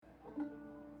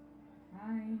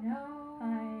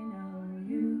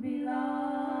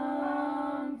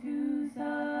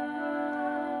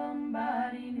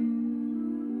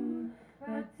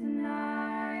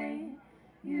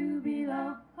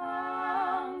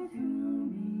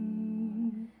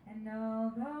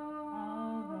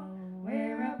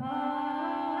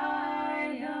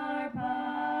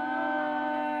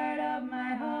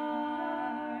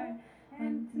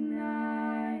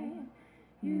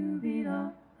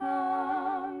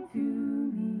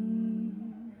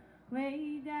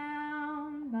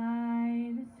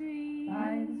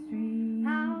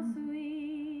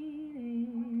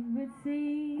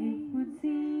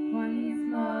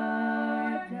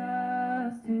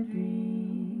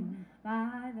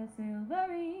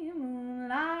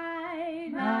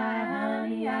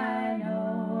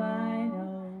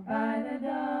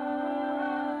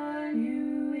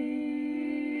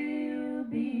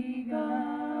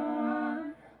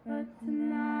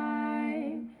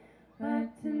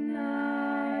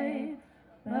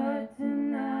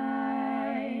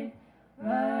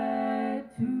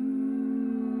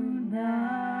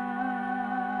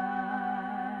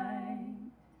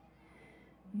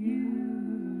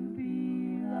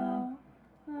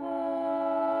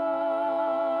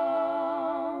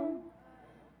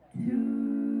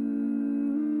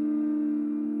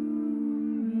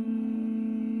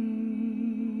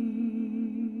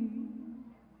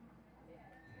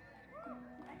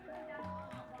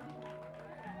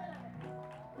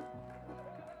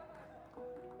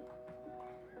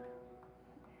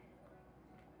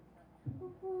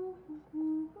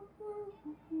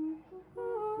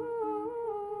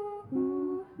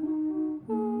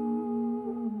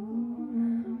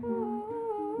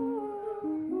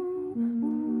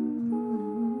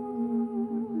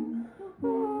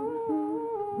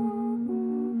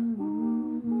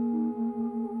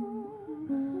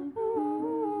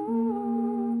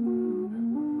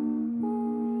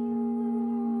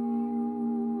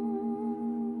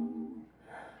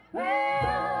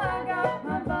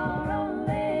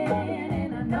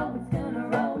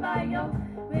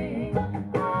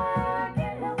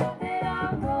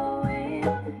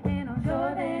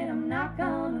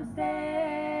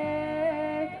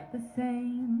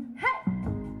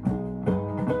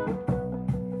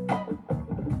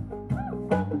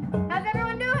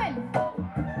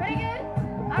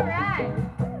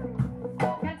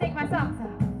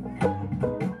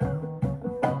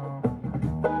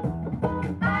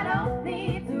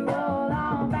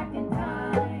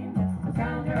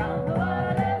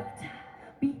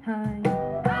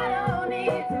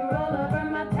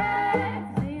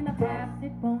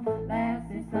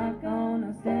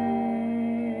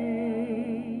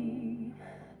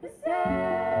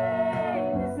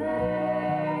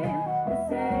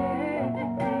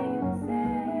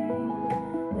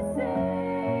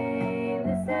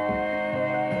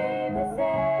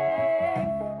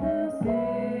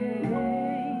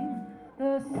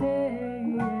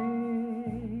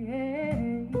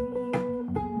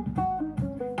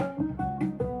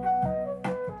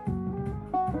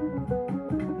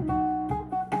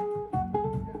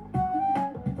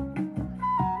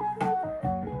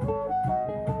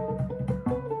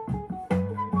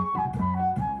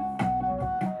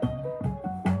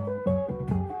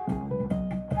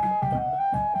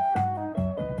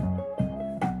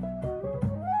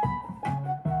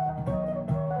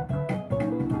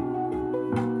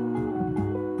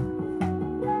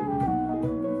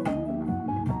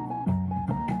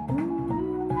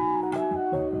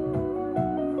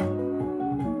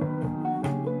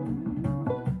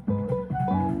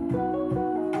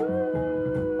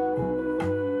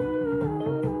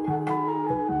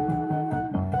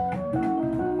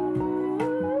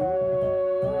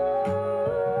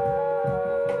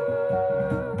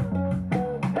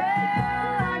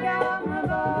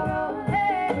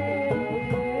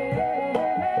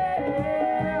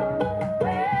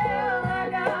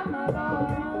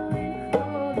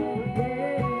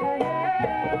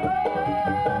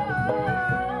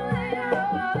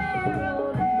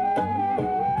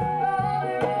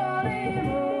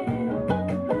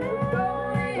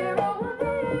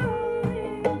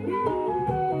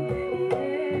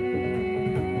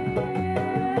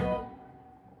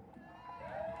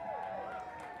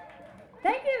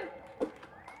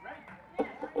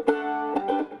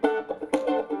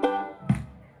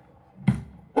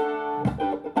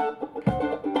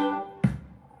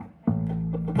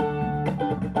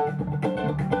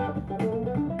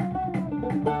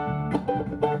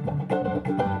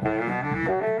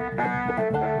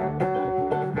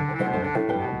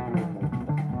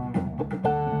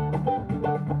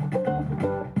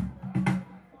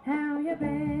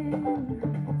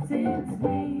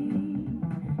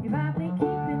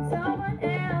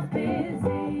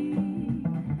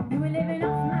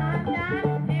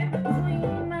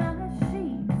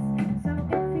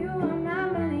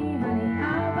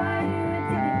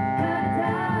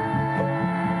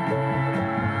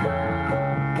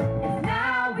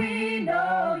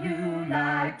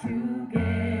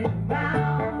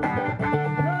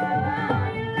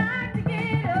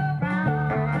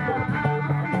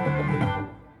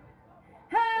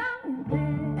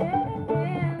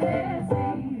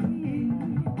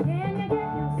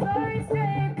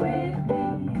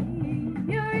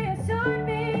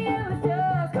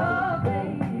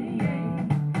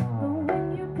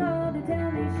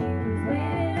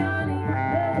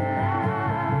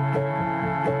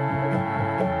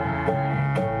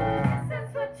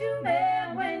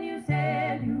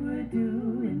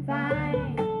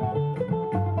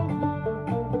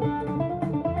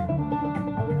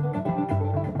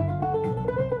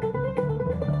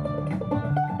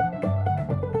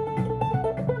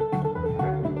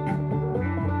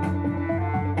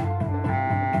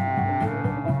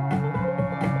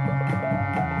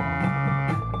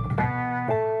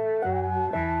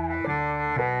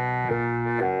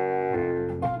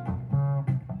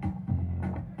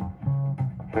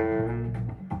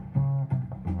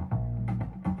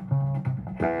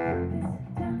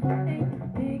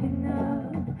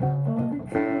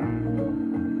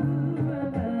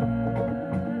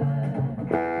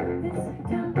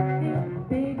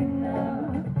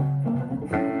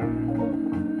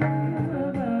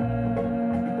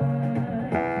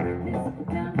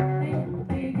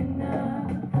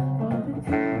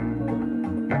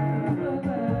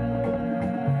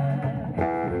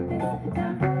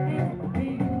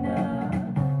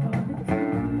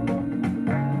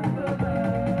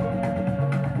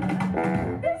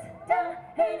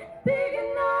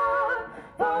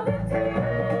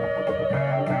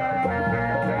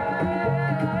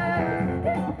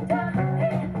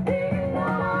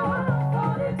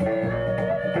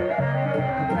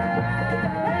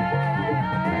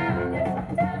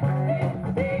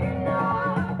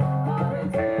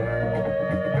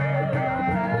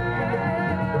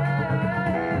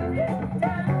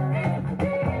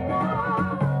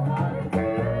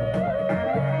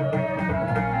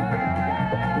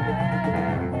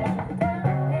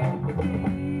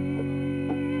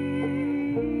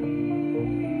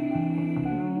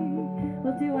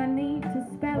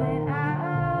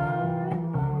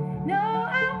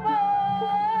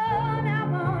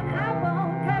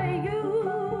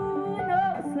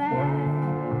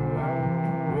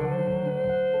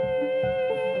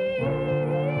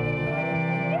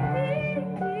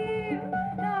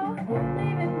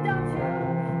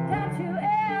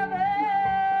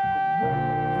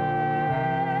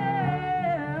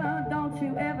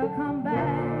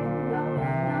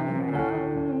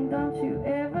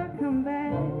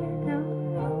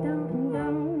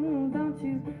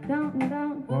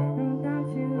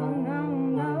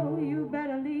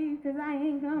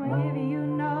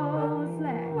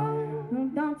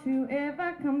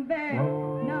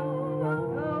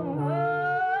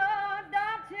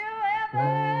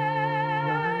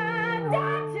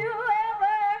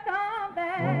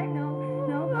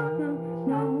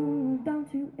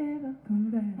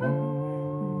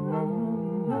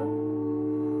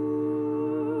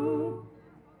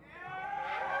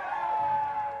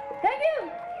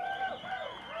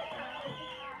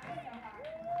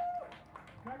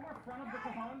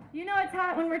You know it's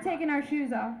hot when we're taking our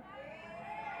shoes off.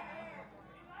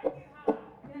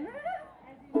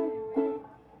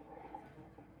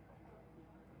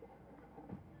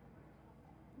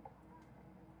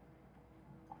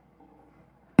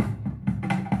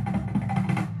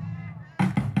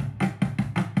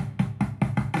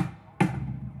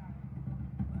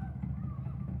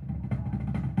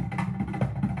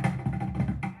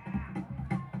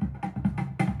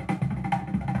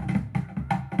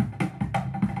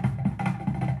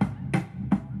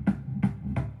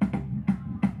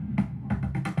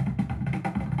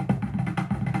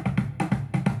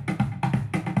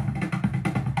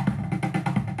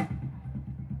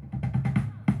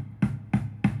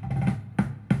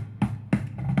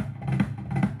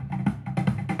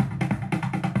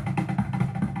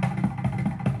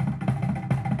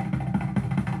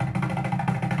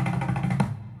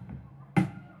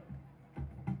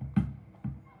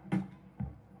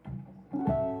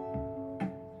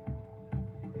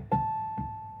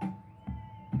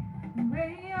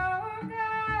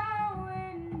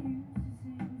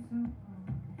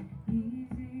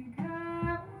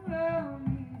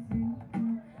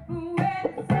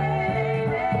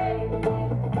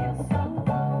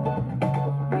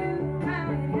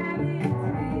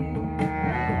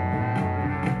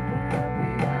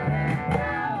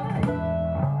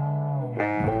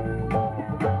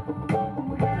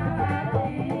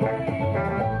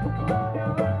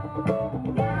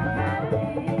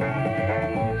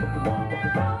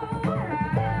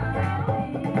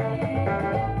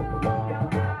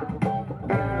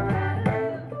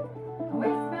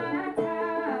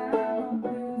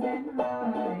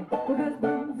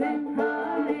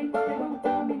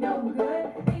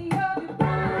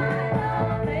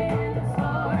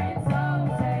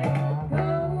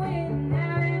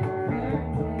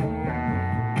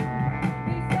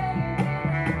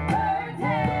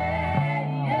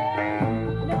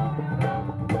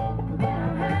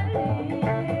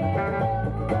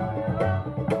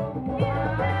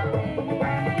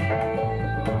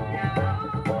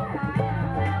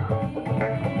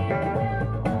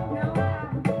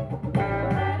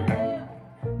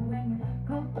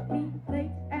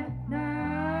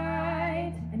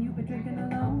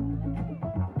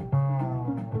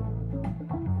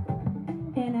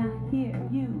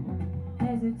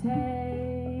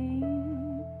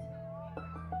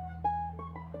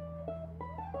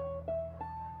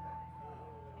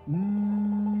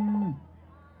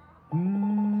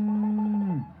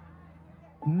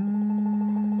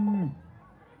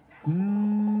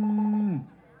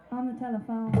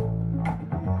 telephone.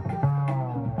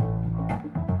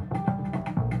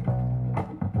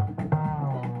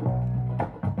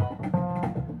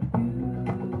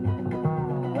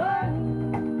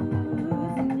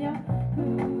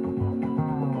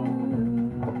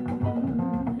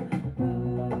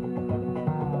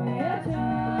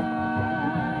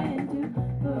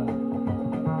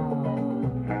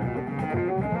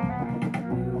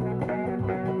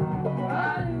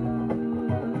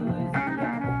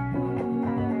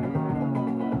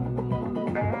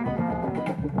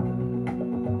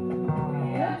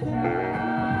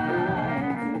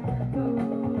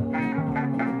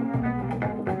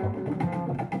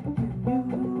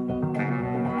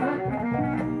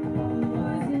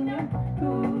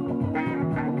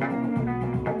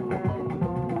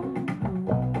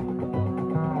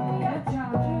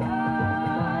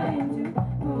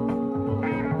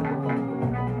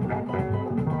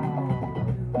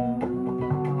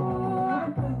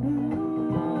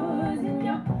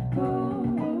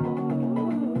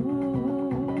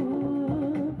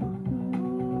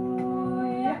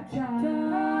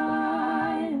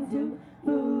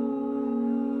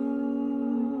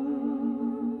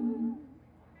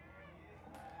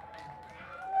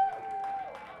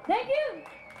 Thank you.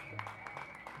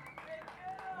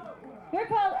 You're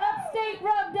called Upstate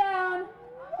Rub Down.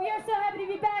 We are so happy to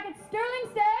be back at Sterling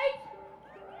Stage.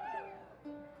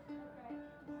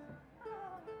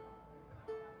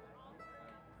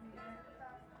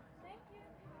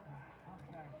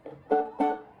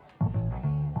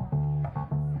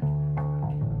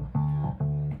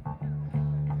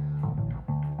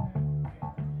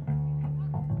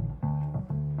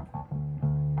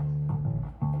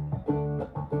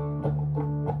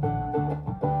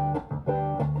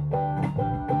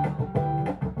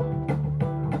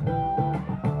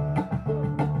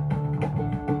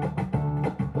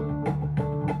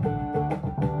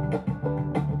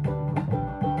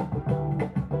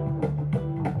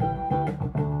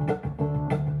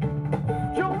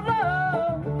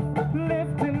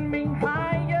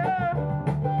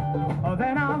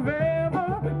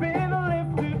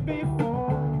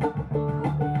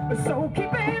 So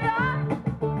keep it up,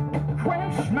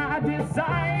 quench my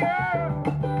desire,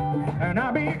 and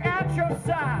I'll be at your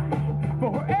side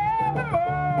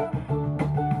forevermore.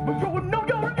 But you know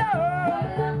your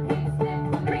love keeps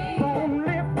on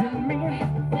lifting me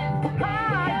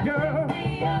higher,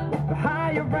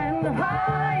 higher and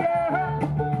higher.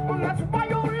 Well, that's why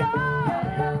your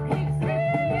love keeps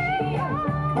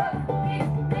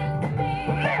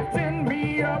lifting me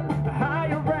up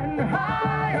higher and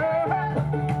higher.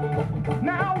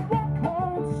 Now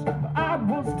once I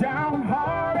was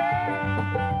downhearted,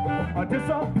 a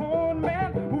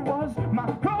disappointment was my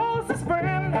closest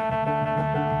friend.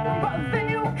 But then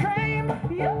you came,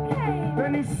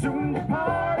 then he soon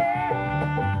departed,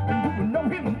 and you know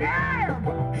he'll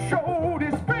never show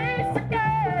his face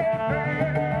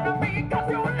again. Because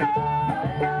your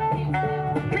love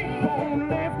keep on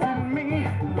lifting me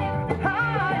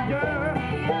higher,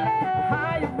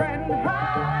 higher and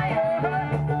higher.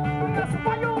 That's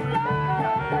why your love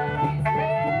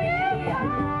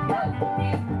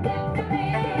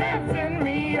lifting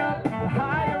me up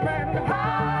higher and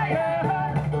higher.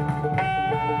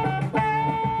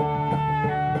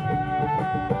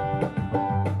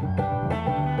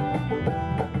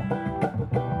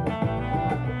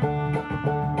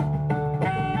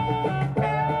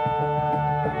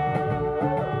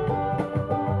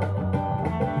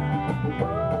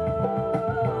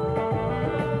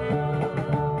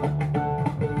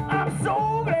 I'm so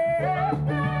glad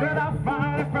that I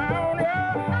finally found you.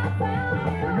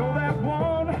 You're that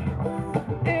one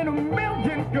in a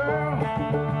million, girl.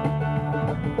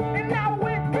 And now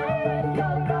with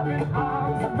your loving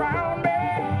arms around me,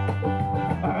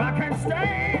 I can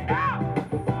stand up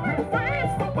and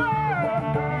face the world.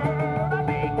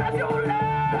 Because your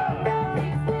love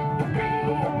keep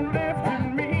on lifting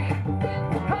me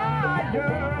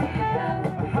higher,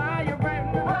 higher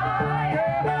and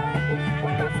higher.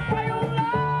 That's why your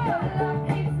love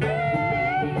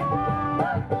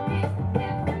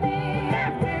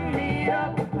lifting me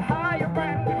up higher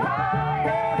and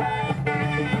higher.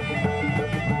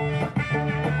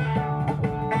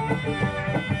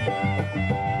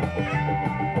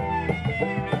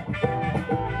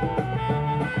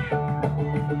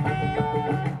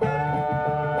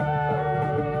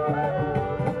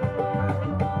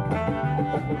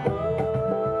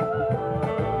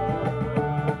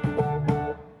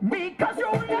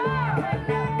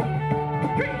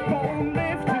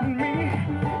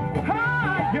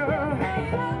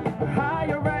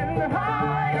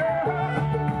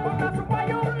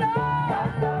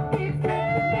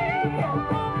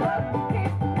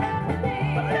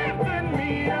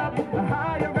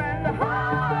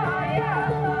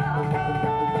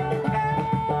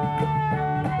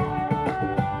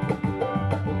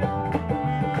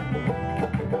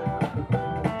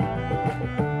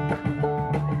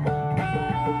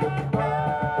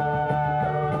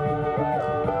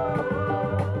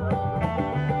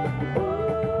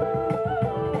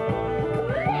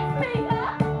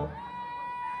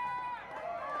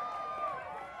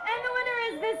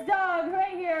 this dog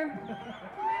right here.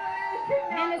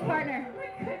 And his partner.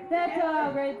 That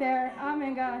dog right there. Oh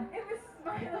my God. It was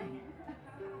smiling.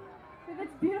 With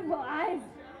its beautiful eyes.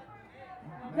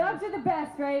 Dogs are the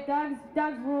best, right?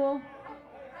 Dogs rule.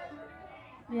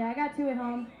 Yeah, I got two at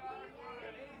home.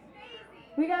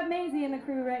 We got Maisie in the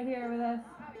crew right here with us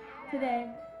today.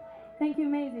 Thank you,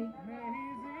 Maisie.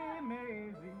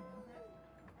 Maisie.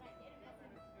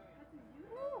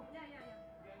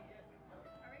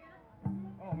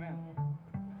 Oh man.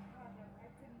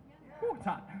 Ooh, it's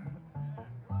hot.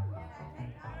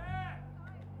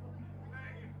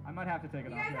 I might have to take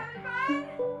it off. Guys Yeah. having fun?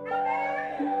 Out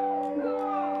there?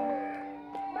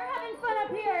 We're having fun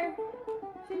up here.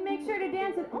 Should make sure to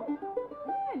dance with. Oh,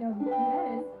 I know who that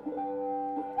is.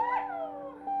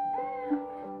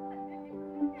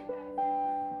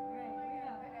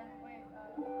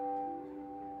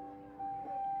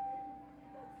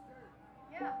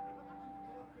 Yeah.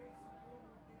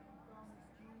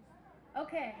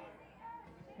 Okay.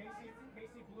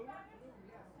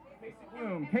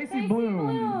 Bloom. Casey Casey Bloom.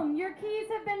 Bloom, your keys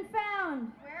have been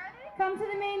found. Where are they? Come to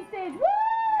the main stage.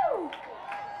 Woo!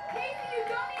 Casey, you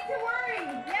don't need to worry.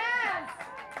 Yes.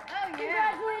 Oh,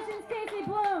 yeah. Congratulations, Casey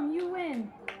Bloom. You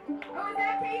win. Oh, is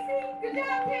that Casey? Good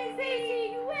job, Casey.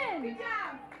 Casey, you win. Good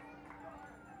job.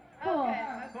 Cool. Okay.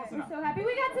 Close We're enough. so happy.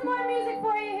 We got some more music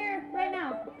for you here right now.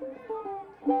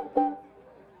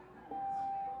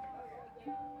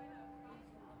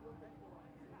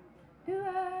 Do I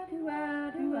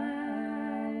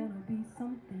wanna be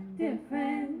something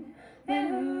different than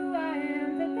who I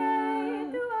am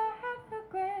today? Do I have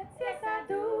regrets? Yes, I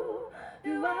do.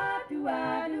 Do I?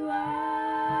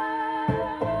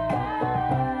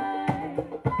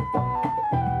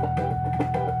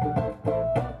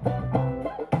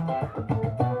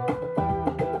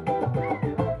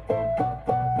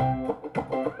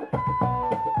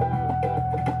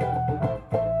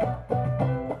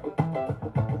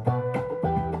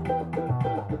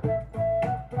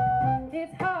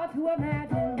 It's hard to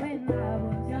imagine when I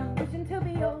was young, wishing to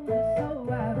be older so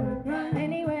I would run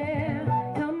anywhere,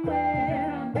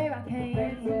 somewhere, where I came,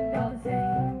 all the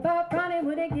same. But running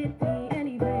wouldn't get me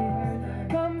anywhere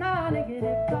from my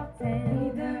negative thoughts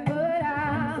and but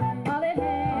all in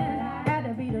hand, had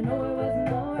to be to know it wasn't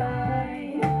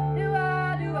alright. Do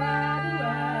I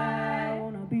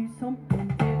wanna be something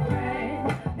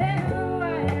different than who I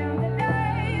am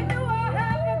today? Do I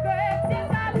have regrets? Yes,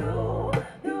 I do.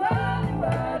 Do I?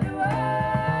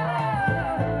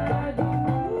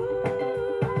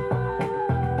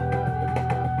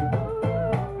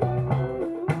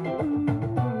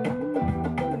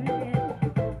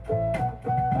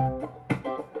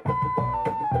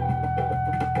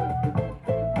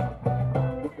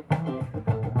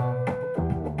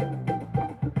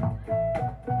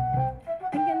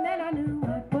 Thinking that I knew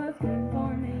what was good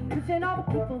for me, pushing all the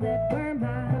people that were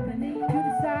my company to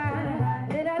the side.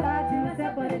 Did I lie to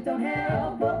myself, but it don't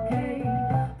help, okay.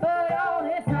 But all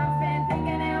this time spent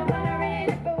thinking and wondering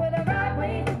if it were the right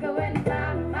way to go and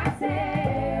time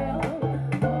myself,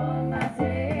 for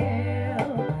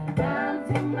myself,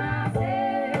 time to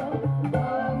myself,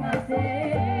 for myself.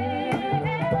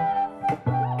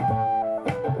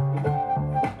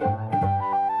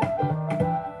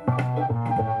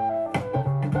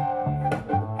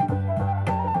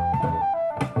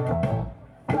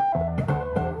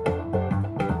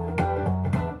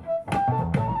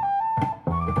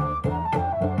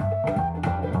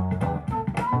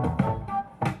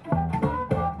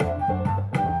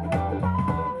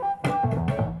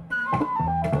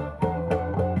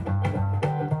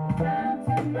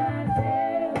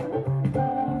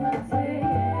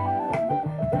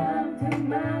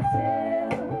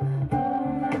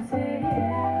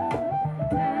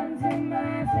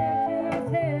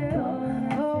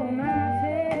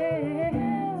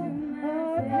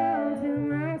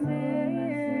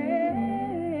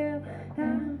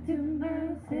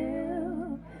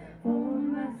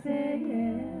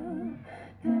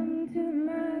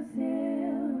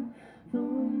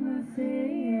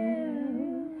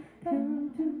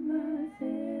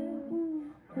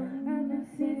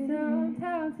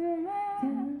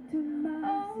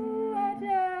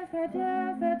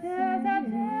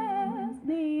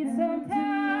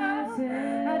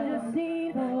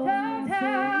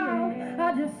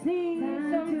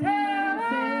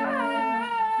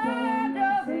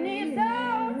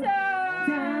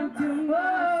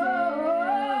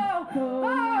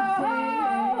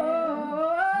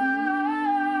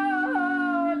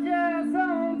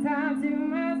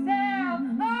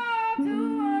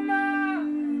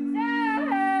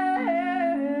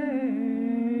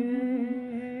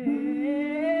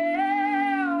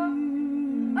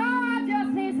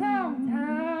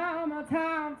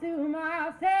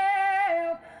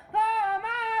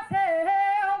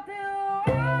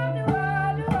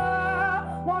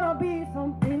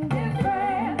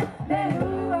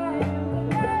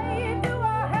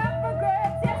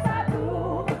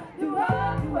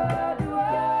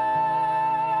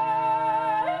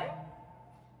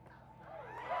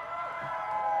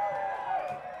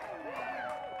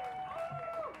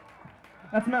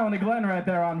 That's Melanie Glenn right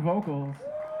there on vocals.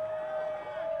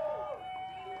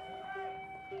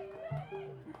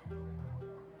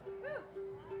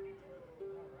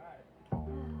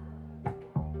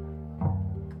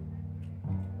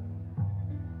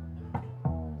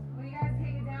 Will you guys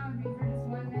take it down with me for just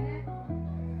 1 minute?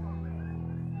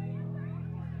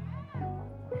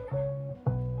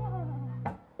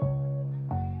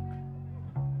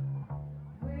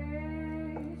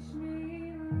 Wish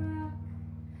me luck.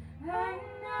 I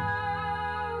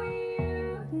know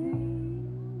you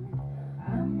think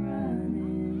I'm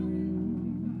running.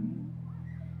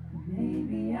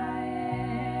 Maybe I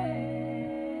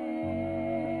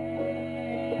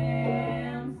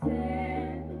am.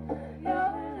 Send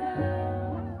your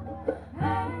love. I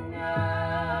know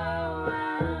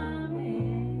I'm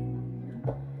in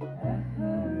a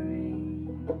hurry.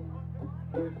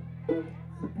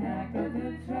 So pack up the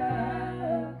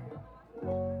truck.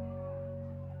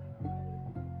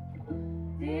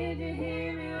 Did you hear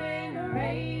me when I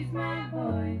raised my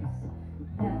voice?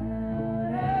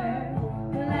 Louder,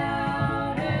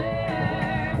 louder.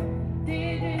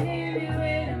 Did you hear me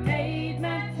when I made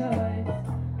my choice?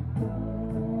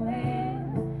 Going,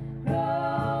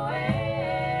 going,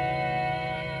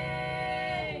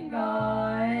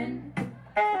 gone.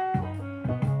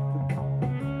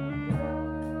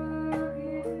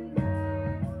 Looking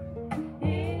back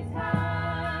is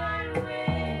hard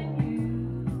when you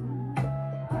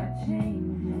are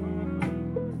changing,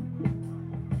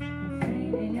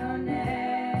 straining your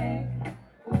neck.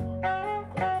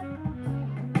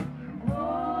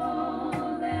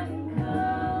 Oh, them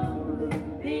come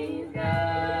these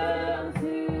girls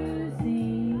who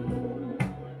seem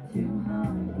to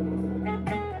haunt you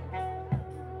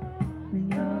when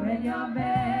you're at your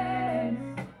best.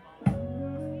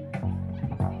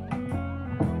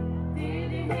 Did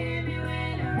you hear me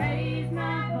when I raised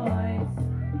my voice?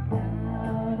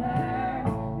 Louder,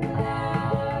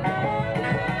 louder.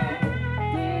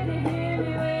 Did you hear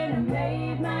me when I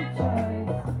made my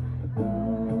choice?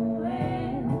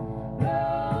 Going,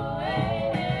 going,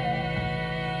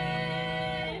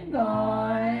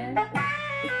 gone.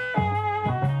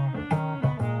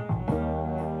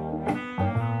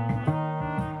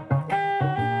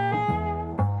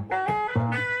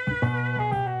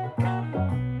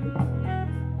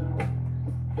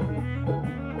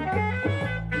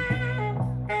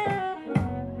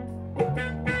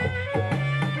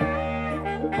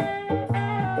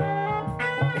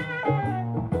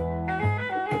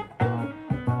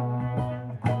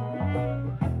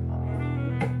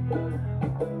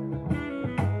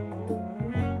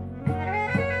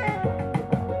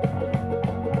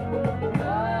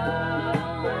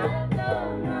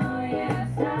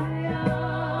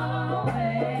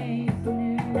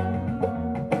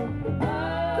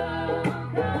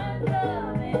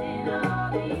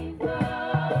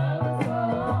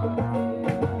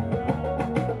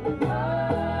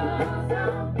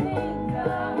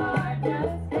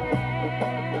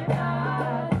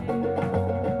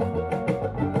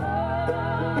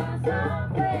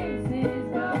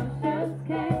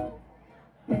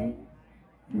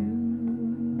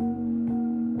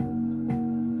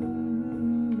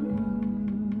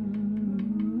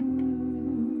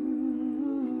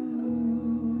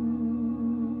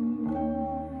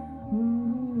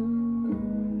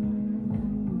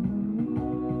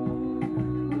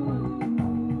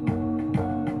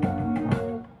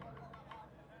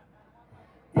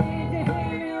 Did you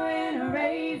hear me when I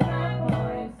raised my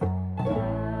voice?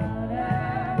 Louder,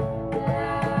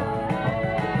 louder.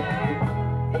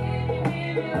 Did you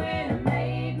hear me when I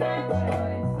made my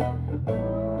choice?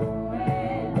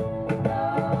 Going,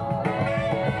 going.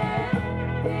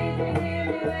 Did you hear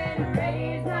me when I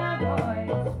raised my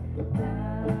voice?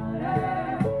 Louder,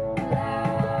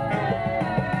 louder.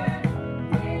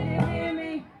 Did you hear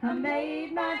me? I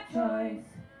made my choice.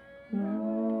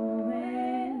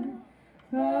 Going,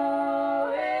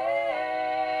 going,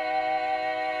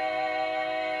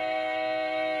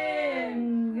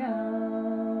 gone.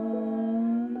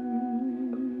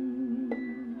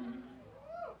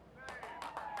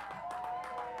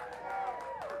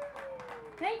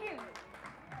 Thank you.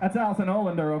 That's Alison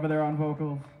Olander over there on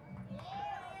vocals.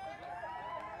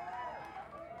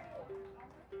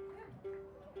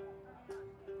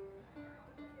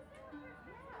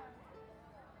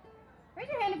 Raise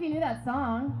your hand if you knew that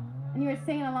song and you were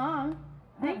singing along.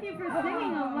 Thank you for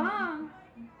singing along.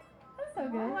 That's so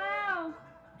good. Wow.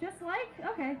 Just like,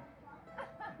 okay.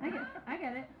 I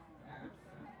get it.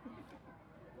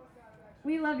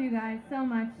 We love you guys so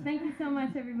much. Thank you so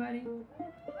much, everybody.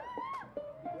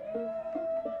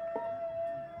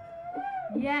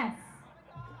 Yes.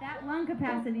 That lung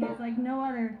capacity is like no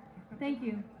other. Thank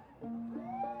you.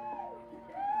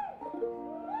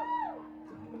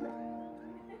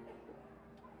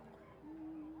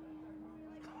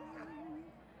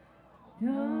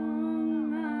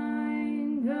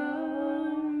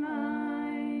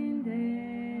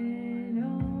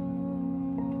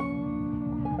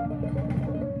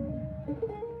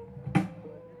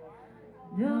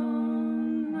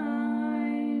 Don't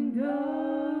mind it,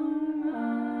 don't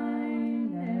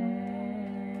mind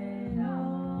it all.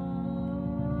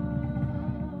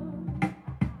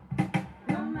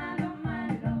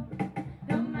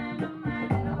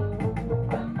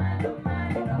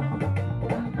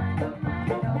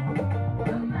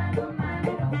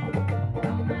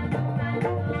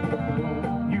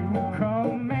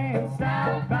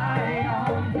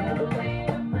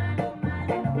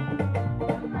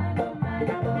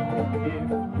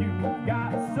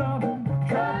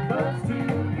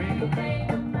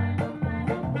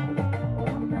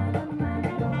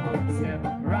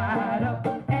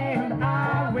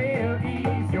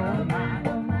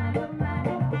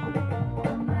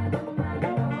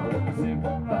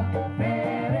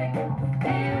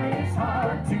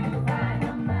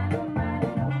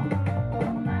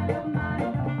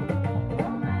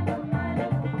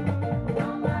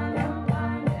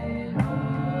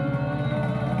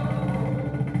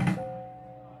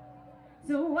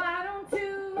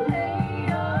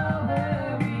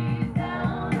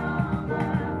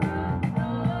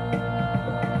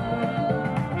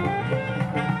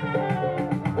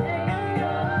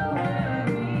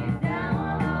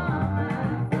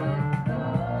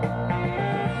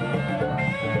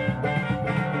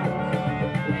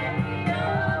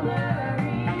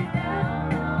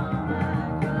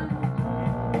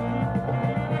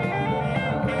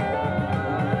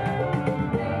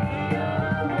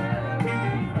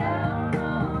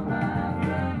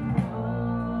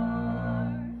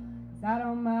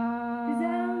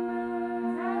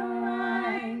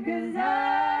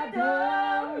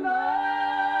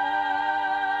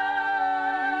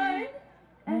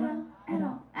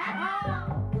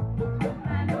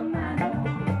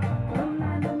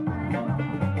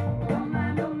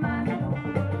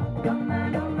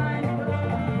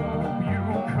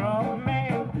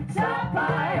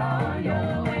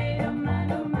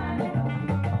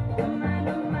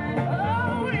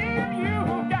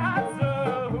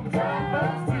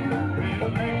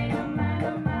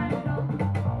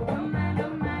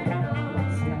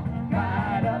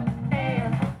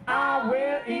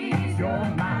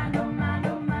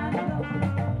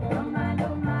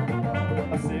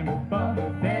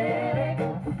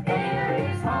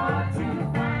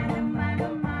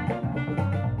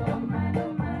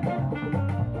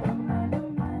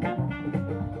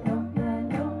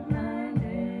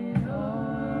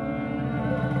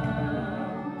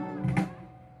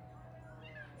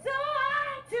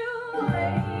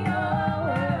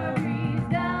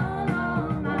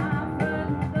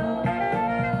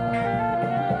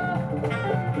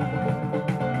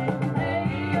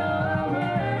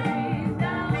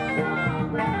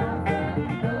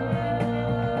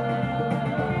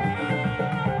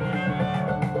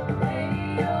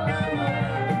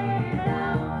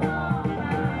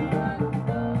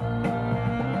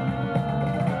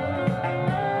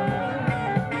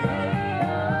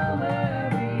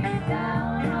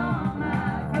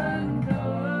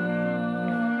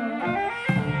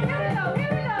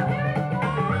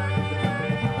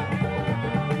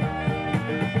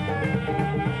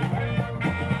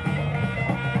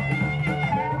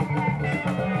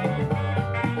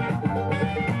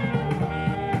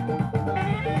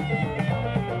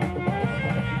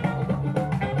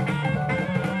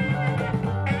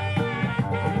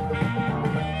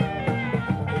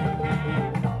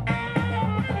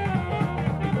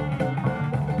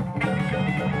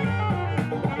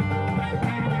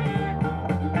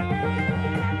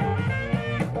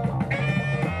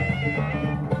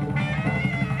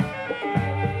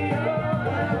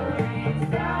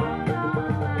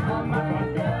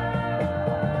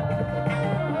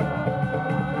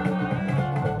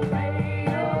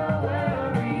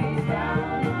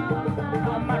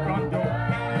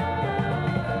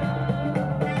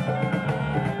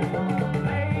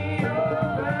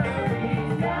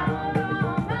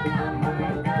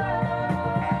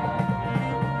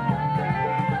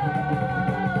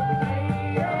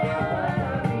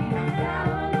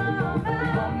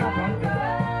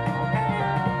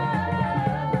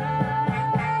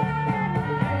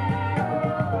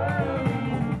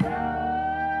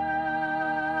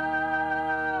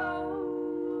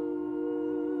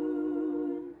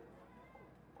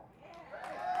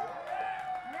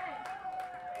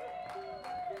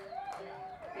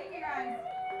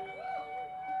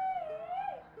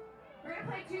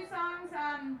 2 songs,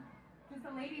 just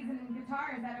the ladies and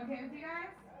guitar. Is that okay with you guys?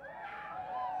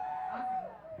 Awesome.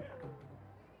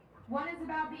 One is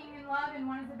about being in love, and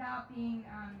one is about being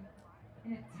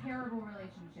in a terrible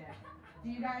relationship. Do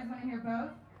you guys want to hear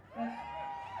both?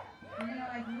 We're gonna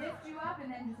like lift you up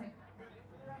and then just like.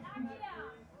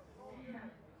 Yeah.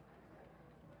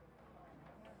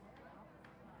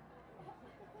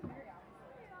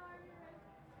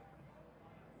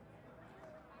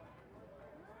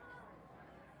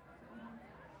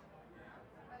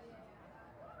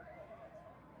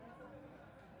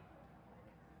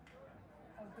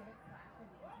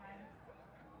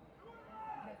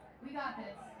 We got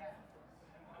this.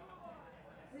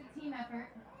 It's a team effort.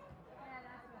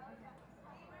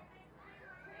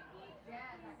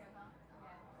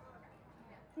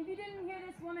 If you didn't hear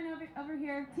this woman over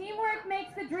here, teamwork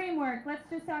makes the dream work. Let's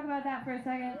just talk about that for a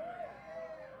second.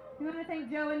 We want to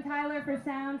thank Joe and Tyler for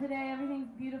sound today.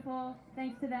 Everything's beautiful.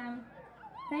 Thanks to them.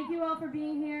 Thank you all for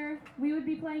being here. We would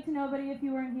be playing to nobody if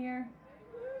you weren't here.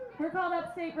 We're called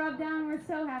Upstate Rubdown. We're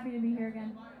so happy to be here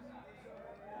again.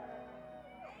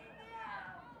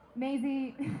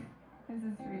 Maisie, this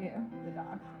is for you, the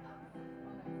dog.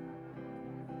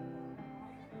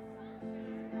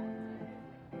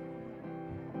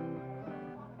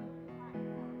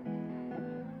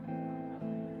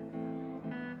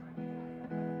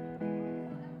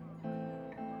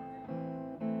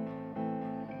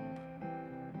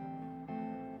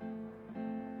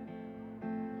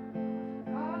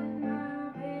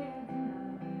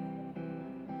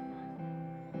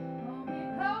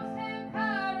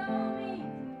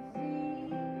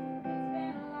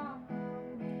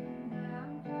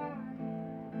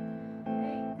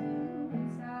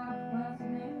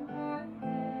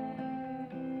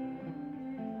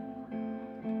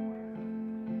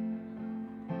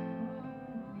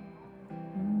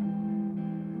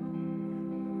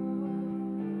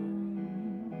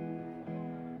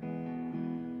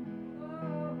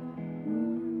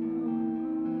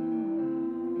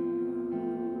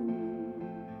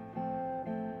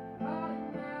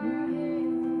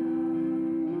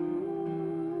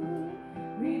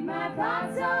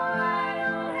 Thoughts so I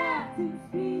don't have to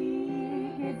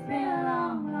speak. It's been a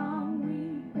long, long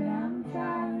week, but I'm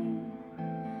trying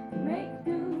to make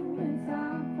do and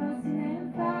stop fussing and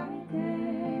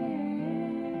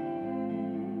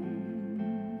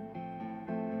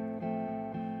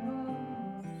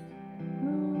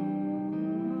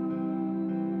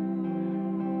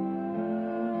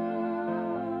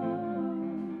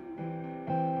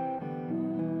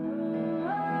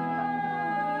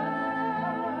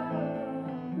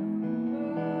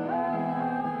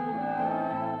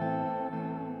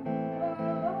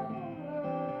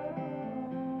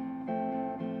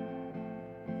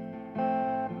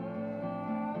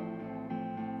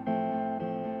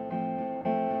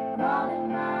calling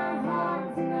my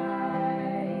heart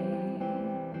tonight.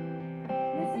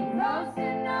 Listen close to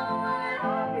know what I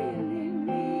really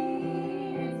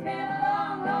mean. It's been a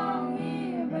long, long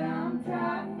year, but I'm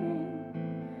trying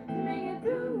to make it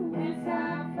through and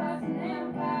stop fussing and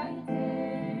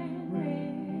fighting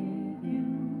with you.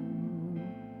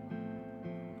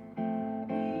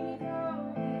 Please know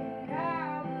that I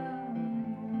love you.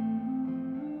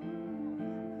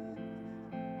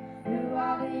 Through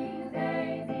all these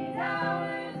days, these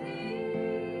hours,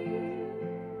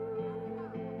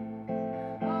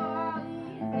 all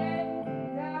these days,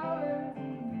 these hours.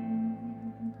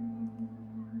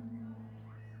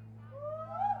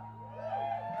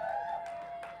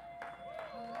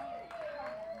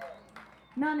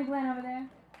 None to Glenn over there.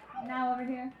 Now over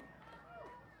here.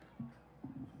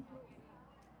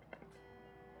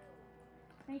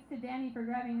 Thanks to Danny for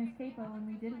grabbing this capo when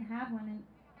we didn't have one and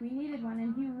we needed one,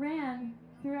 and he ran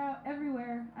throughout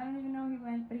everywhere. I don't even know where he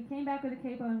went, but he came back with a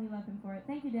capo and we love him for it.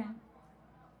 Thank you, Dan.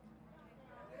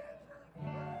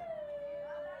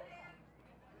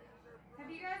 Have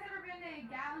you guys ever been to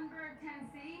Gatlinburg,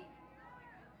 Tennessee?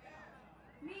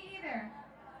 Me either.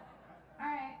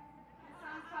 Alright, this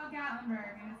song's called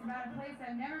Gatlinburg, and it's about a place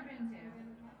I've never been to.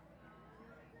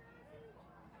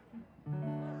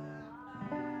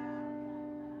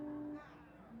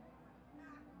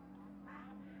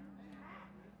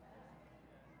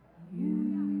 You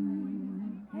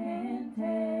can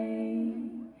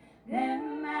take them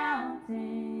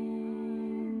mountains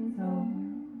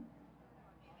home.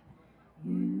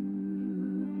 You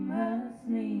must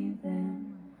leave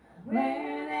them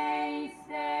where they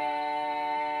stand.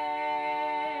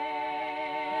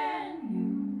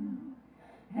 You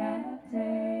have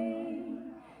taken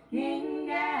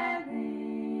Gatlinburg.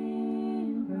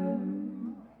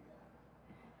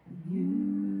 You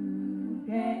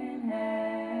can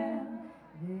have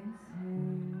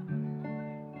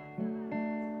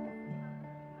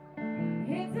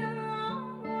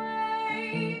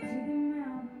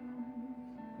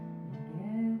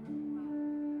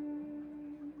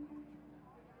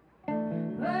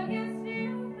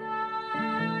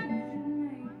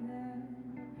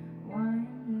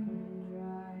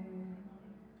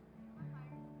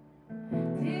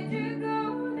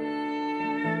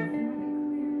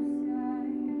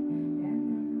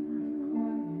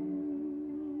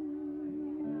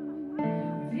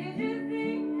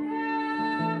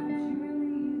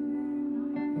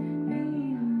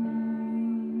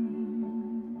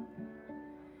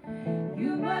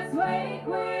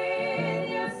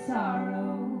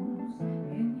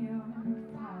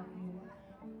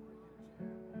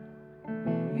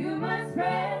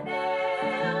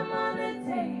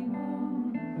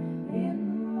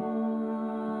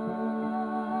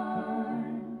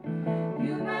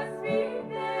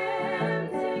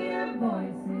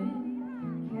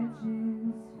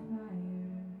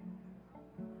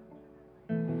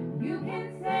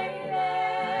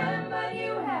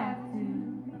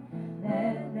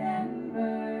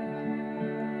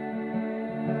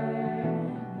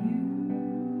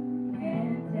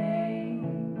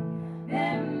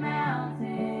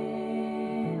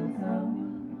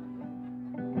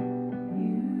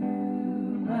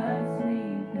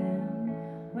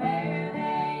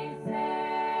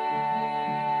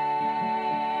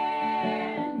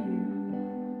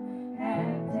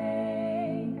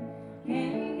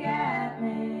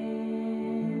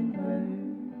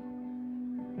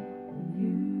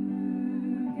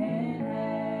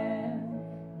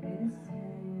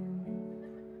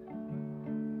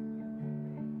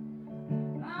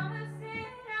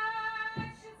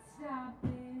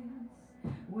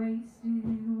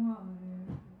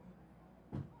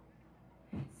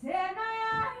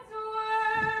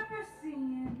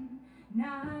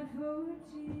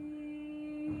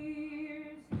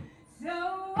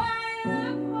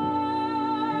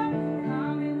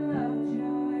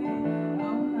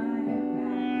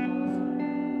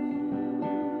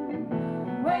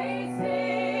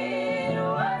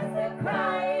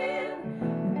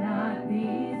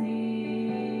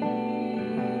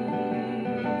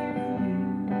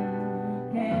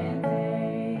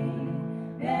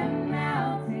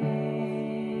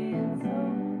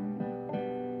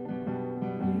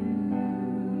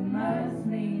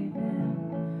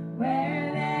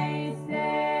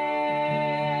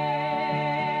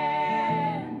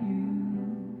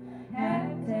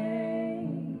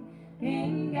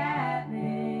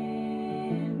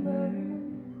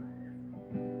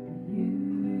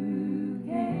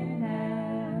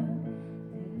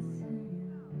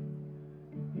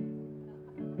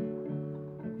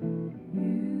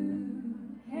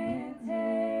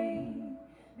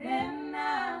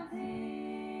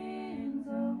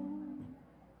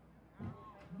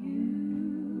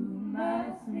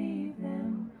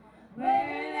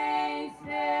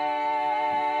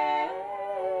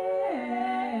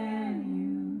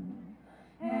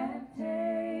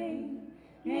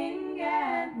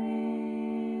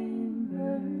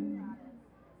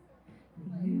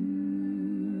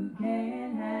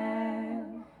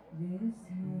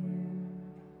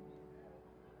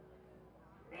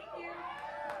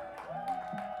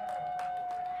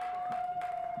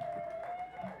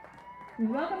We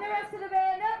welcome the rest of the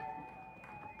band up.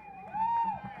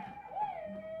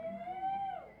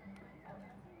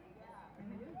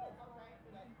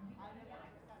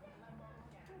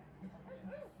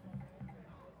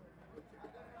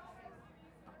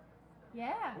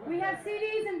 Yeah. We have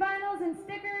CDs and vinyls and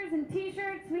stickers and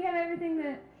t-shirts. We have everything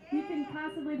that you can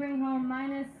possibly bring home,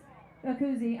 minus a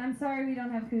koozie. I'm sorry we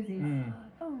don't have koozies.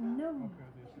 Oh no.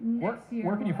 Next year.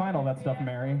 Where can you find all that stuff,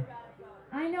 Mary?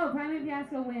 I know, Prime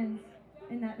Fiasco wins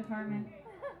in that department.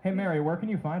 Hey, Mary, where can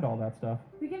you find all that stuff?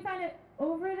 We can find it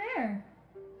over there.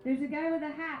 There's a guy with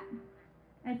a hat,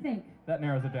 I think. That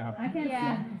narrows it down. I can't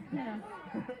Yeah. see. No.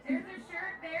 There's a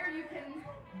shirt there. You can.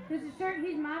 There's a shirt.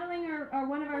 He's modeling our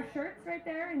one of our shirts right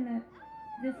there in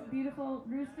this beautiful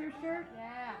rooster shirt.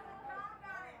 Yeah.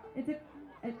 It's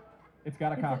It's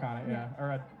got a It's cock a- on it, yeah. yeah. Or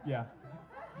a, yeah.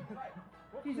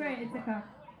 she's right. It's a cock.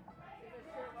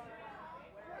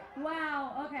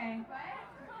 Wow. Okay.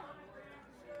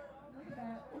 Look at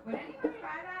that. Would anybody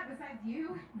buy that besides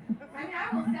you? I mean,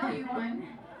 I will sell you one.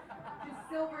 Just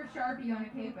silver Sharpie on a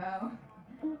capo.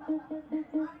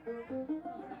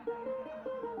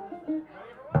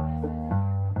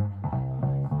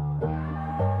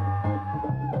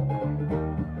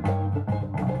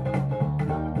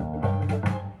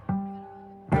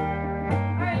 All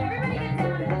right, everybody get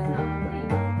down to this song,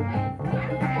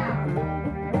 please.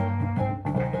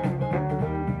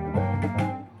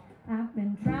 I've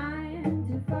been trying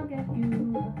to forget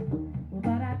you,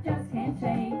 but I just can't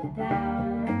shake it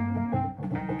down.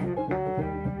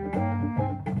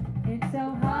 It's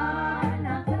so hard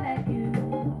not to let you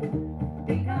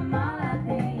become all I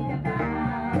think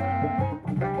about.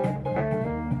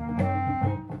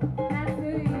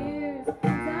 After years since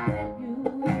I met you,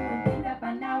 you would think that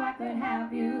by now I could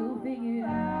have you figured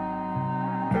out.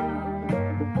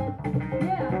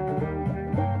 Yeah,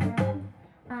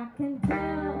 I can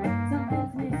tell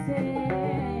something's missing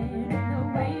in the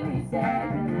way we said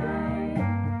goodnight.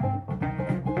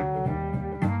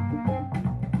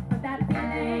 But that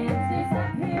feeling stays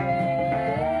up here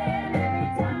every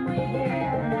time we hear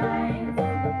the lights.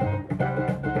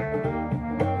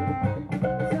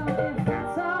 So if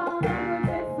that's all that we're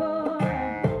good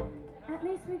for, at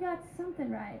least we got something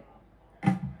right.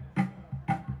 But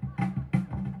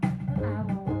I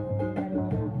won't let it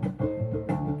go.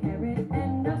 Carrot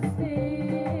and no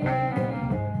stick.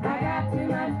 I got too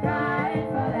much pride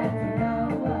for that, you know.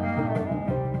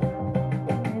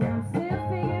 And I'm still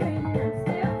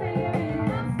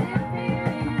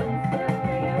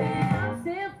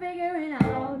figuring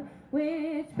out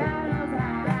which battles I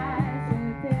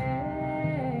should pick.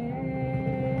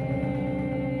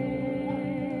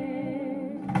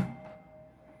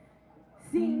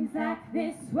 Seems like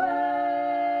this one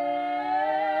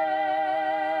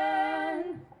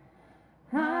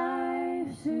I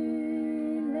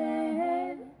should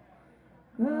let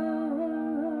go.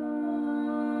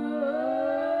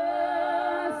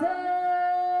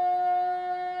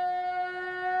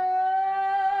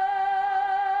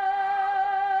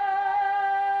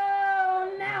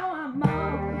 So now I'm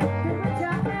all too much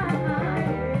on my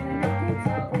mind, and I can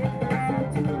tell it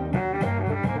hurts you too.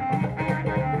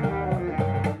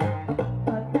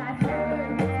 But that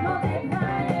hurt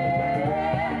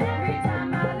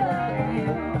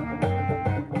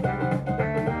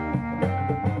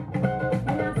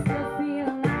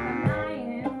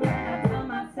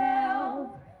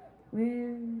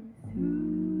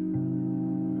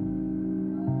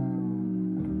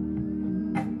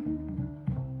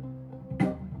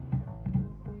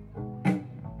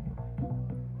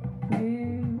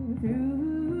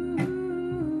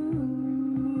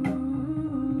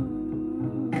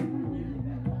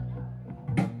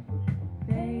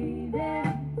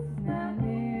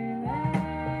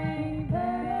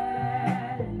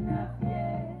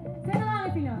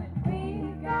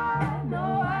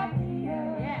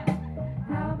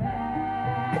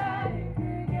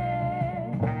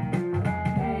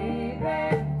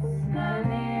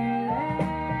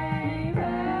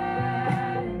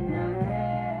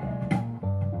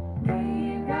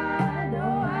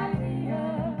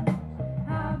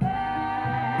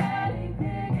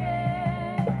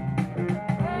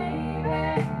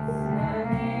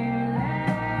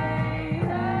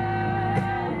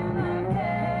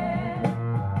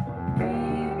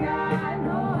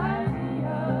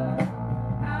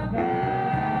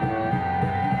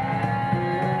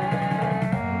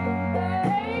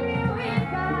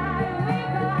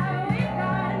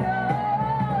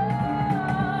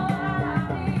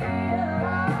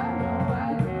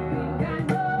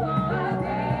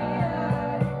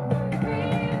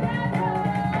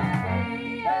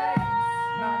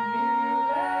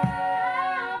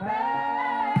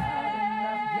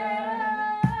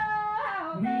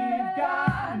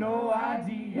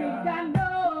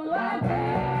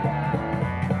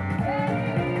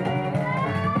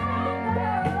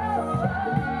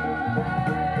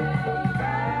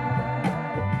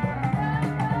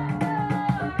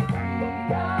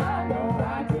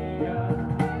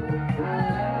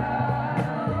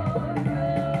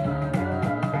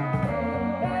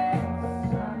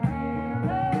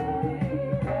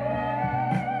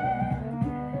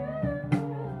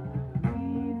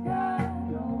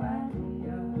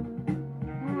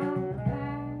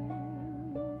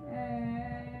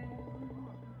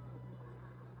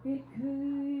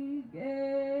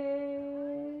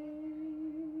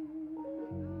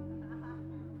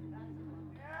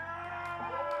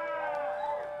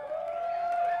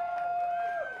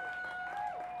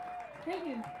Thank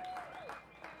you.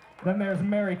 Then there's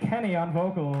Mary Kenny on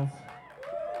vocals.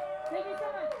 Thank you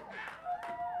so much.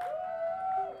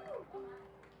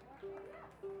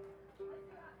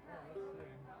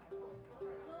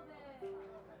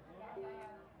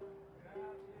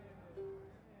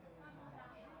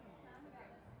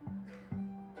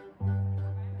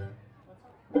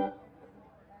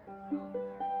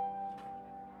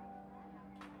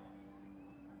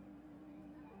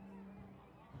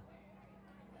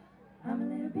 I'm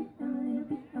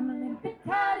a little bit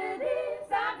tired of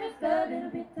this. I'm just a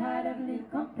little bit tired of little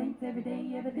complaints every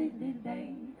day, every little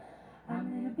day. I'm a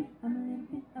little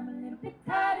bit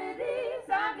tired of this.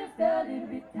 I'm just a little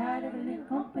bit tired of little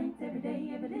complaints every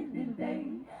day, every little day.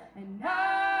 And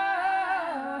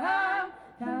I'm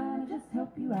trying to just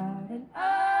help you out. And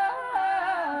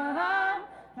I'm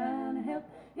trying to help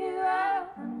you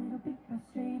out. I'm a little bit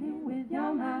frustrated with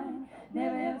your mind.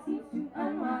 Never ever seems to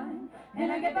unwind.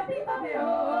 And I get the beat of it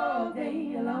all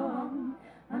day long.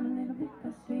 I'm a little bit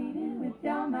frustrated with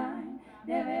your mind.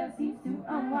 Never ever seems to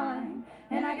unwind.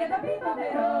 And I get the beat of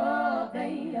it all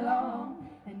day long.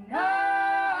 And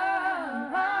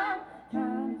I'm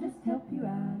trying to just help you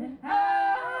out. And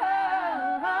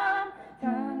I'm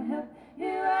trying to help you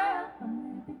out.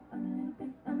 I'm a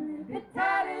little bit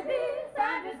tired of this.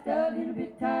 I'm just a little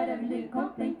bit tired of little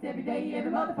complaints every day,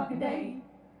 every motherfucking day.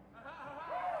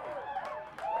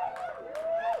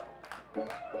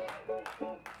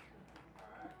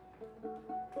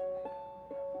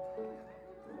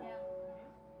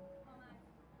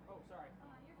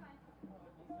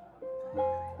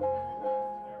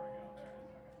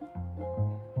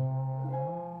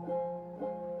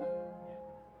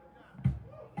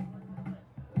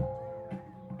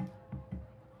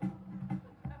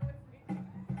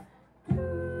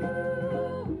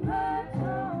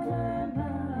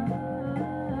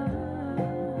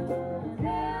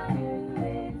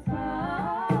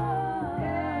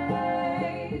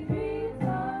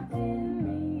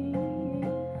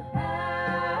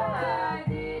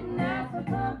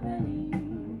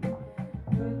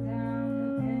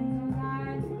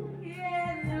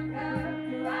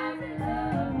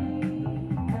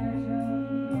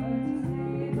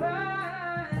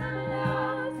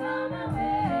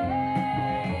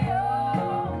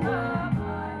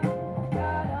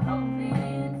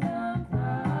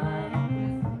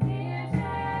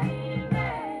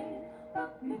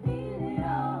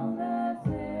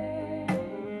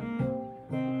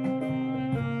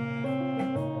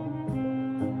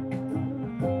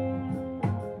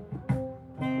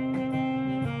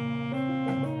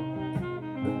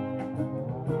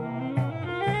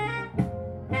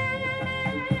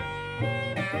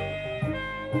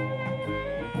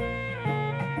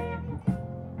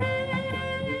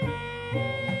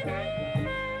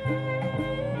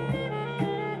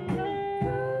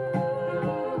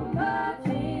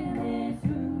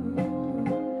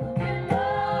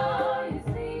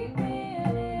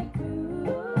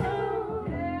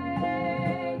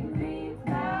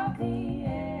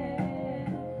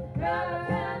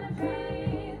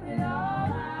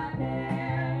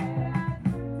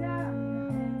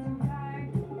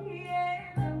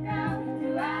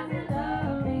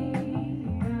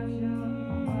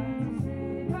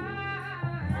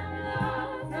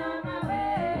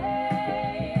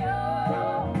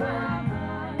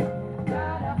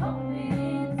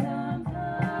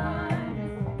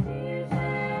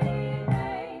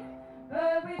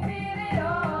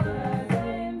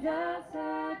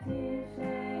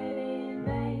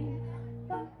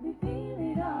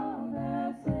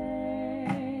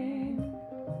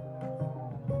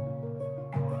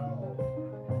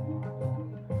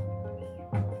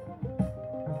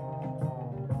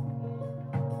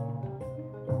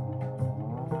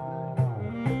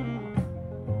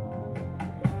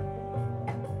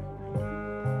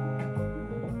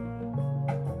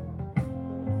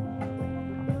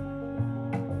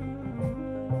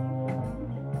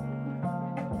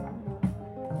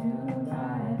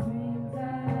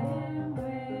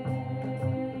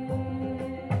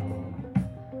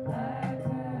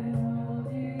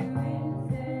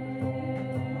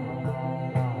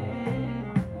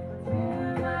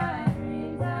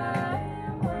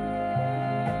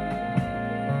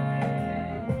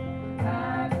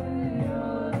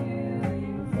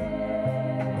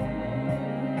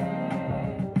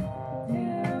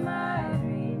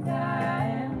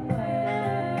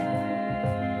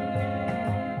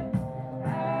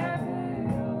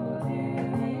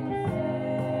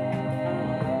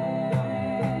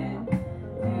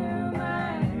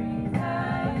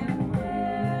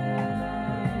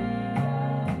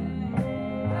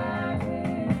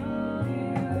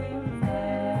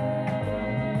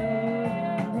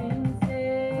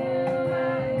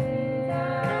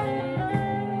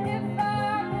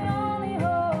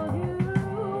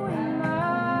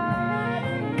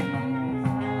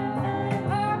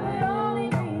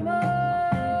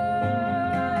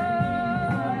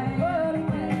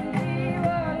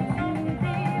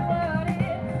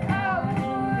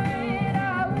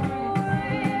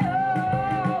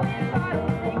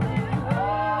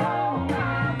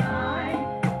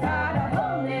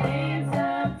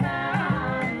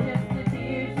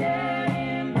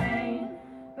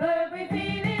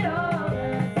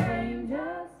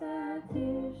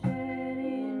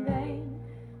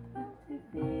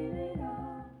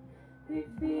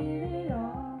 feel it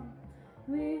all.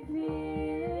 We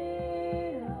feel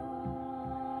it all.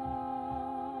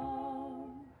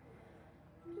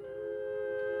 Too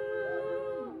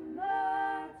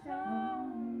much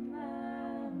on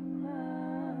my mind.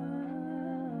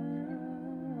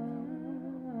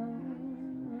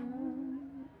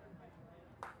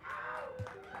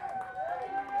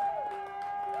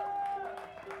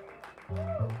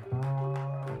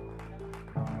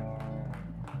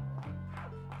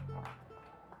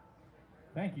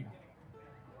 Thank you.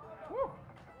 Woo.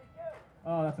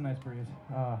 Oh, that's a nice breeze.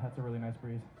 Oh, that's a really nice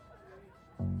breeze.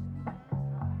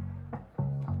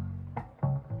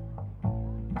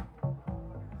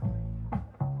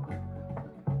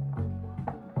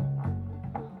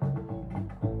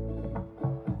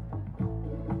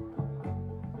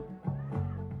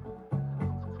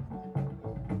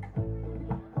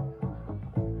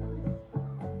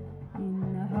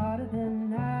 In the heart of the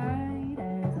night,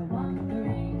 as a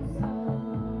wandering soul,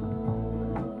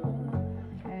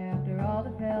 after all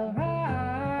that felt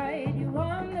right, you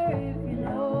wonder if you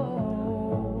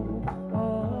know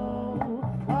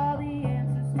all the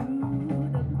answers to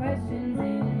the questions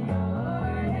in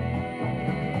your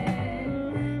head.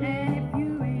 And if you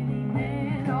really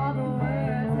meant all the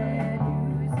words that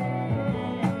you said,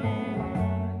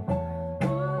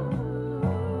 ooh,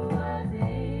 was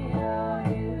it all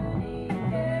you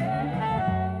needed?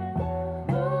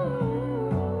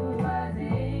 Ooh, was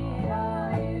it all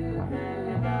you could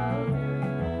go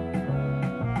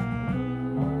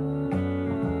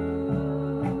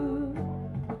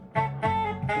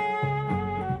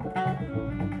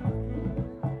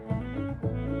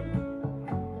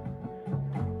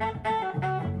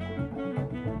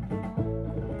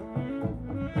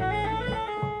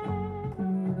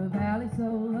through the valley so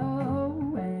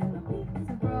low, and the peaks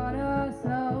have brought us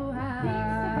so high.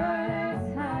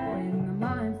 When the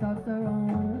mind starts to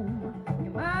roam,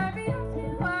 you might be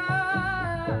asking why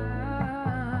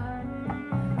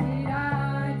did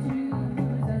I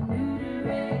choose a new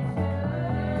direction?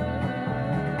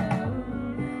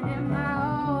 Am I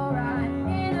alright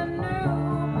in a new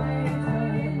place or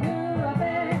in new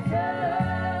affection?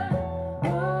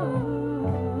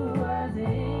 Ooh, was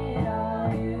it all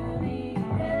you needed?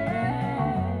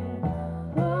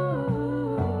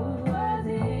 Ooh, was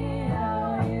it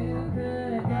all you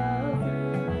could go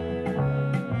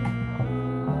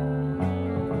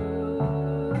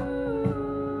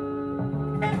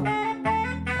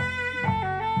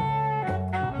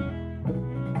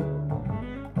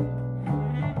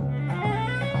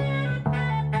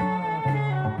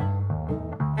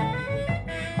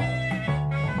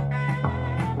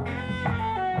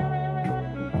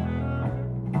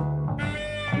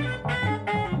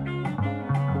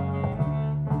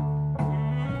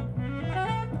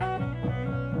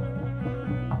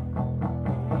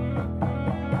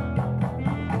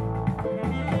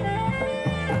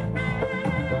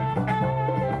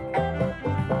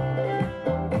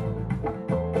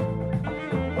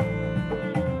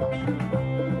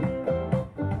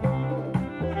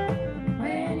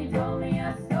When he told me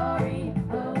a story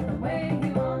of the way he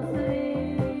wants to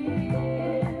live,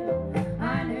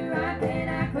 I knew right then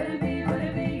I couldn't be,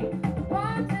 wouldn't be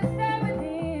one to stay with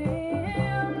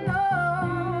him, no.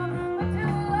 But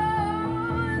too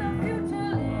long the future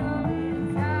lived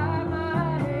inside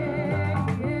my head,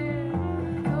 yeah.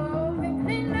 So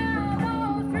quickly now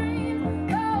those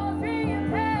dreams have fled,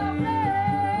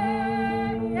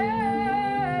 yeah.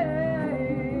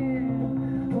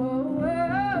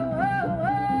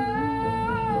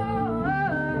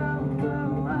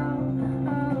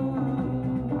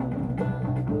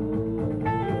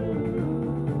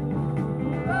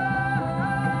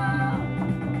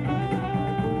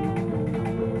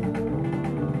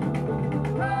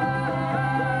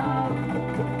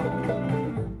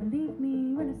 Believe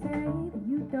me when I say that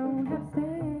you don't have to stay.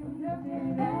 That we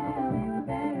were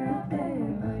better off there.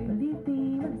 Believe me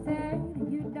when I say that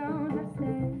you don't have to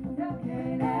stay. That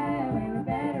we were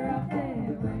better off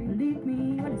there. Believe me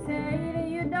when I say that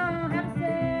you don't have to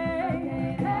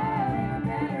stay. That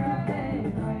we were better off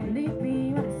there. Believe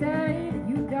me when I say that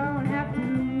you don't have to.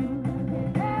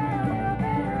 That we were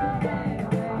better off there.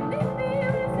 Believe me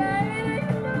when I say that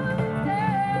you don't have to stay.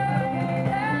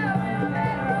 That we were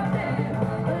better off there.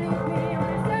 Believe me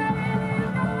when I say that you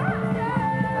don't have to stay.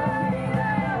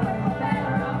 That we were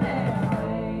better off there.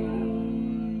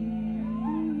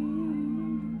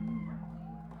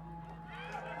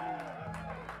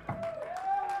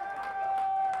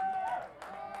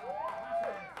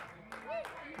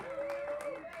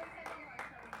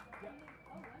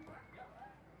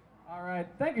 All right.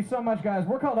 Thank you so much, guys.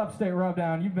 We're called Upstate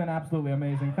Rubdown. You've been absolutely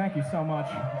amazing. Thank you so much.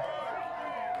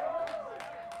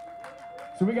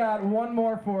 So we got one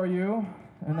more for you,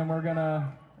 and then we're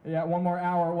gonna, one more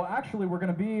hour. Well, actually, we're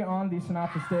gonna be on the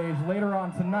Sinatra stage later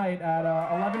on tonight at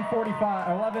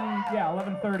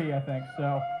 11:30, I think.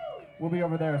 So we'll be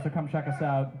over there, so come check us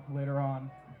out later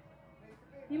on.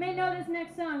 You may know this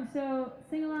next song, so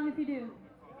sing along if you do.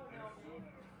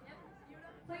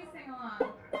 Please sing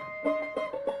along.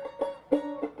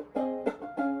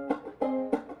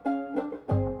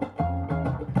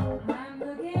 I'm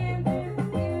looking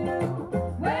through you.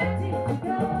 Where did you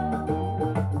go?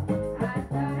 I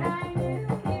thought I knew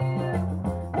you.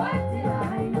 What did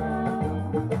I know?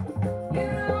 You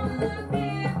don't look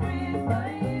different,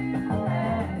 but you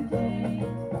have changed.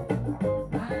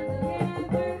 I'm looking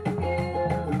through you.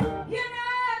 You're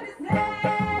not the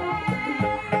same.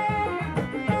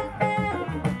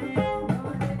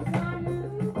 Your lips are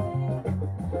moving.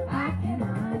 I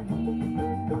cannot hear.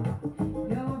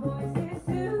 Your voice is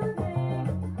soothing,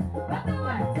 but the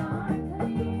words aren't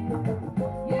clear.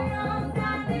 You don't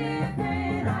sound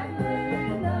different. I've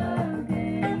learned the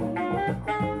game.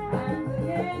 I'm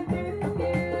looking through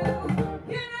you.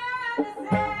 You're not the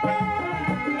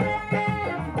same.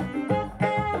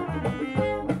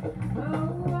 Oh,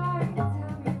 why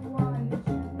tell me why you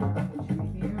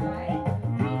treat me right?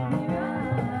 Treat me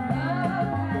right.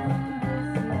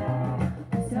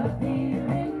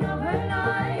 Disappearing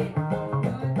overnight.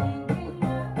 You're thinking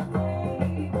of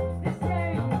me. The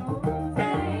same old,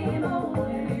 same old.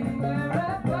 You were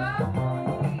above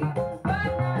me, but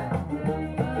not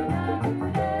today, not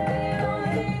today. The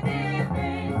only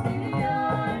difference is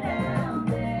you're down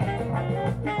there.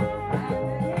 I'm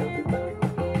looking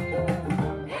through you,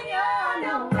 and you're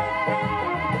nowhere.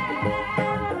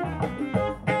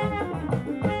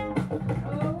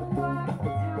 Oh, why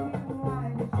tell me why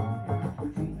did you not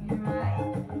treat me right?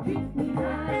 Treat me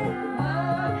right.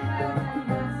 Oh, how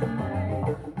last night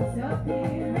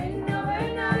disappearing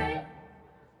overnight.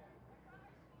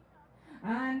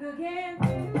 I'm looking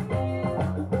through you.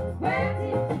 Where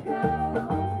did you go?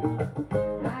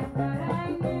 I thought I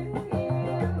knew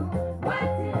you. What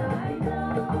did I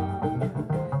know?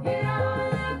 You don't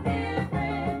look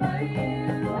different, but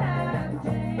you have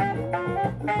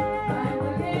changed. I'm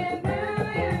looking through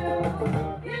you.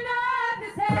 You're not the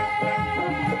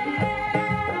same.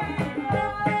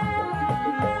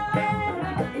 I'm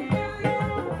looking through you.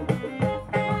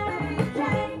 You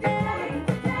change, you change,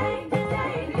 you change, you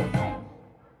change, you change.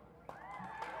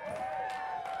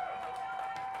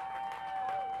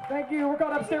 Thank you. We're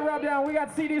called Upstate Rub Down. We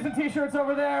got CDs and T-shirts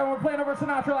over there, and we're playing over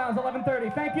Sinatra Lounge, 11:30.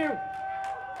 Thank you.